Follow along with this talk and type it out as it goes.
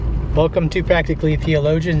Welcome to Practically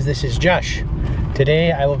Theologians. This is Josh.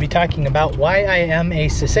 Today I will be talking about why I am a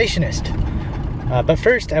cessationist. But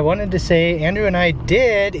first, I wanted to say Andrew and I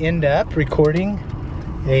did end up recording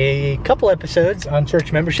a couple episodes on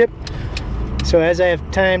church membership. So as I have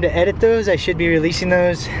time to edit those, I should be releasing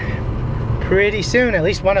those pretty soon, at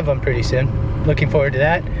least one of them pretty soon. Looking forward to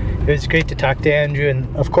that. It was great to talk to Andrew,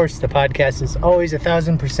 and of course the podcast is always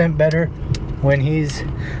 1,000% better when he's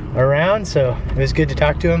around, so it was good to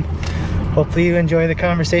talk to him. Hopefully you enjoy the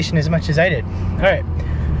conversation as much as I did. All right,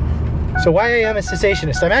 so why I am a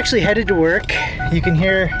cessationist. I'm actually headed to work. You can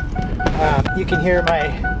hear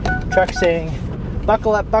my truck saying,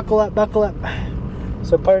 buckle up, buckle up, buckle up.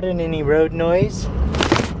 So pardon any road noise.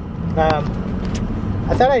 I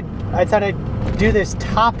thought I'd do this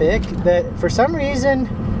topic that for some reason,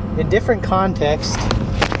 in different contexts,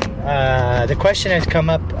 the question has come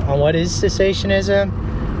up on what is cessationism,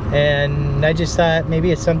 and I just thought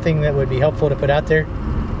maybe it's something that would be helpful to put out there.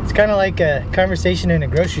 It's kind of like a conversation in a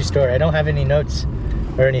grocery store. I don't have any notes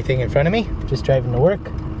or anything in front of me, just driving to work.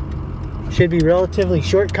 Should be relatively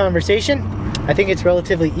short conversation. I think it's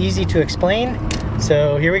relatively easy to explain,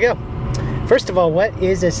 so here we go. First of all, what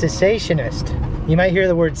is a cessationist? You might hear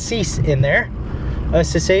the word cease in there. A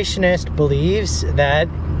cessationist believes that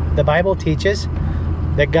the Bible teaches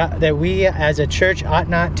that we as a church ought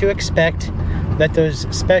not to expect that those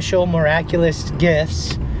special miraculous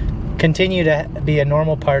gifts continue to be a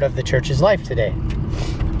normal part of the church's life today.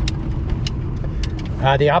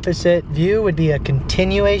 The opposite view would be a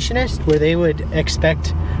continuationist, where they would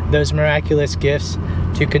expect those miraculous gifts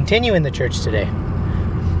to continue in the church today.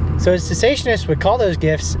 So a cessationist would call those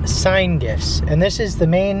gifts sign gifts. And this is the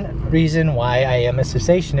main reason why I am a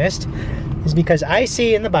cessationist, is because I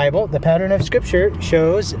see in the Bible, the pattern of Scripture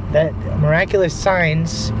shows that miraculous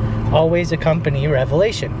signs always accompany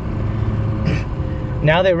revelation.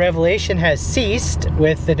 Now that revelation has ceased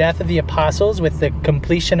with the death of the apostles, with the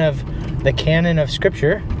completion of the canon of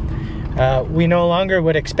Scripture, we no longer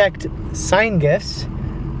would expect sign gifts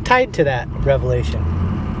tied to that revelation.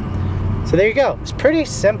 So there you go. It's a pretty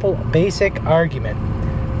simple, basic argument.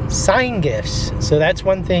 Sign gifts. So that's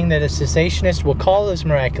one thing that a cessationist will call those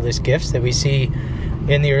miraculous gifts that we see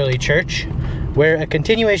in the early church, where a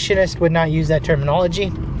continuationist would not use that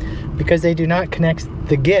terminology because they do not connect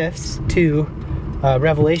the gifts to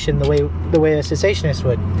revelation the way a cessationist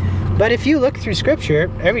would. But if you look through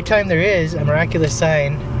Scripture, every time there is a miraculous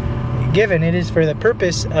sign given, it is for the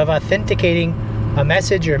purpose of authenticating a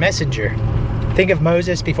message or messenger. Think of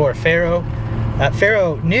Moses before Pharaoh.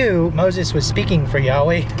 Pharaoh knew Moses was speaking for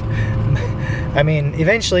Yahweh. I mean,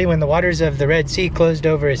 eventually when the waters of the Red Sea closed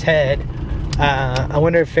over his head, I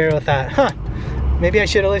wonder if Pharaoh thought, maybe I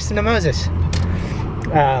should have listened to Moses.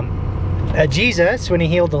 Jesus, when he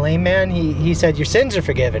healed the lame man, he said, your sins are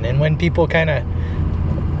forgiven. And when people kind of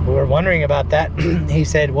were wondering about that, he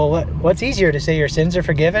said, well, what's easier, to say your sins are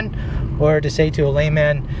forgiven, or to say to a lame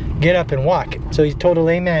man, get up and walk? So he told a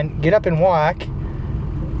lame man, get up and walk,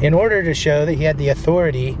 in order to show that he had the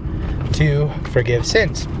authority to forgive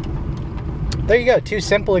sins. There you go, two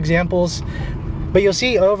simple examples. But you'll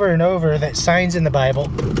see over and over that signs in the Bible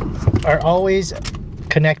are always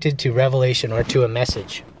connected to revelation or to a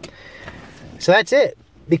message. So that's it.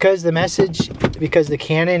 Because the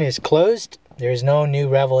canon is closed, there is no new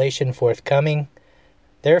revelation forthcoming.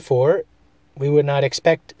 Therefore, we would not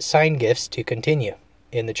expect sign gifts to continue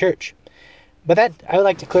in the church. But that, I would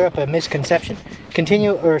like to clear up a misconception.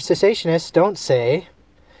 Cessationists don't say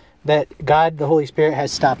that God, the Holy Spirit,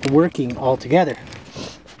 has stopped working altogether.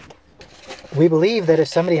 We believe that if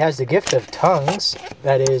somebody has the gift of tongues,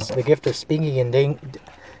 that is the gift of speaking in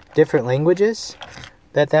different languages,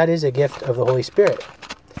 that is a gift of the Holy Spirit.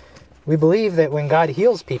 We believe that when God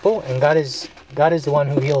heals people, and God is the one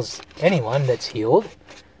who heals anyone that's healed,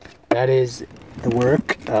 that is the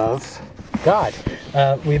work of God.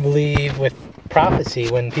 We believe with prophecy,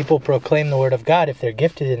 when people proclaim the word of God, if they're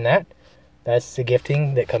gifted in that, that's the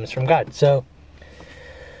gifting that comes from God. So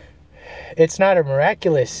it's not a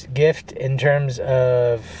miraculous gift in terms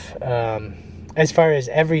of as far as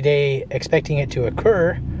every day expecting it to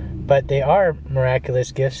occur, but they are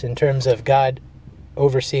miraculous gifts in terms of God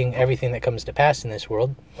overseeing everything that comes to pass in this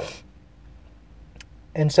world.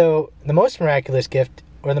 And so the most miraculous gift,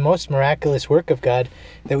 or the most miraculous work of God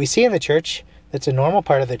that we see in the church, that's a normal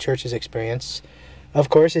part of the church's experience, of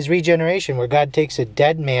course, is regeneration, where God takes a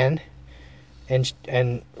dead man and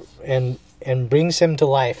brings him to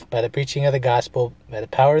life by the preaching of the gospel, by the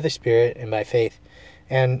power of the Spirit, and by faith.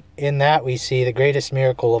 And in that we see the greatest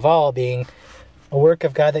miracle of all being a work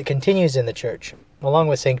of God that continues in the church, along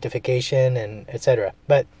with sanctification and etc.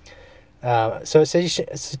 But So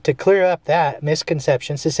to clear up that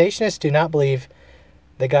misconception, cessationists do not believe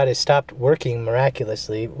that God has stopped working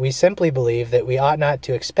miraculously. We simply believe that we ought not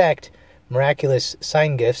to expect miraculous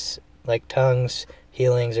sign gifts like tongues,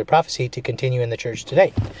 healings, or prophecy to continue in the church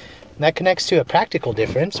today. And that connects to a practical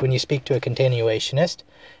difference when you speak to a continuationist.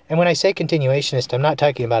 And when I say continuationist, I'm not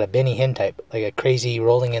talking about a Benny Hinn type, like a crazy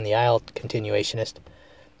rolling in the aisle continuationist.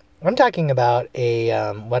 I'm talking about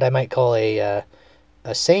a what I might call a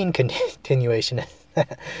sane continuationist,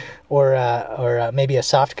 or maybe a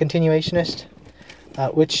soft continuationist,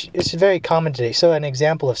 which is very common today. So an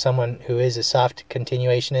example of someone who is a soft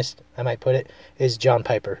continuationist, I might put it, is John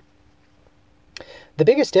Piper. The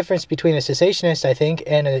biggest difference between a cessationist, I think,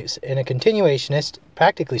 and a continuationist,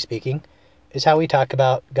 practically speaking, is how we talk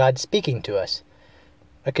about God speaking to us.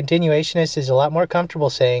 A continuationist is a lot more comfortable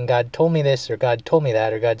saying, God told me this, or God told me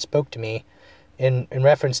that, or God spoke to me, in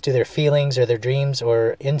reference to their feelings or their dreams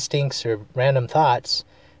or instincts or random thoughts,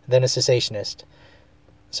 than a cessationist.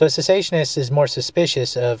 So a cessationist is more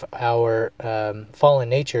suspicious of our fallen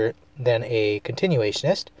nature than a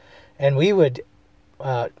continuationist, and we would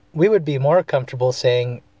be more comfortable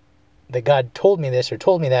saying that God told me this or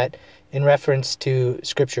told me that in reference to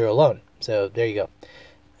Scripture alone. So there you go.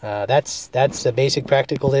 That's a basic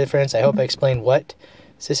practical difference. I hope I explained what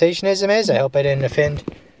cessationism is. I hope I didn't offend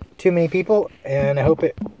too many people, and I hope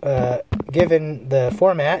it, given the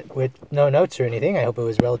format with no notes or anything, I hope it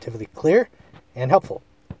was relatively clear and helpful.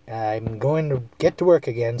 I'm going to get to work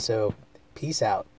again, so peace out.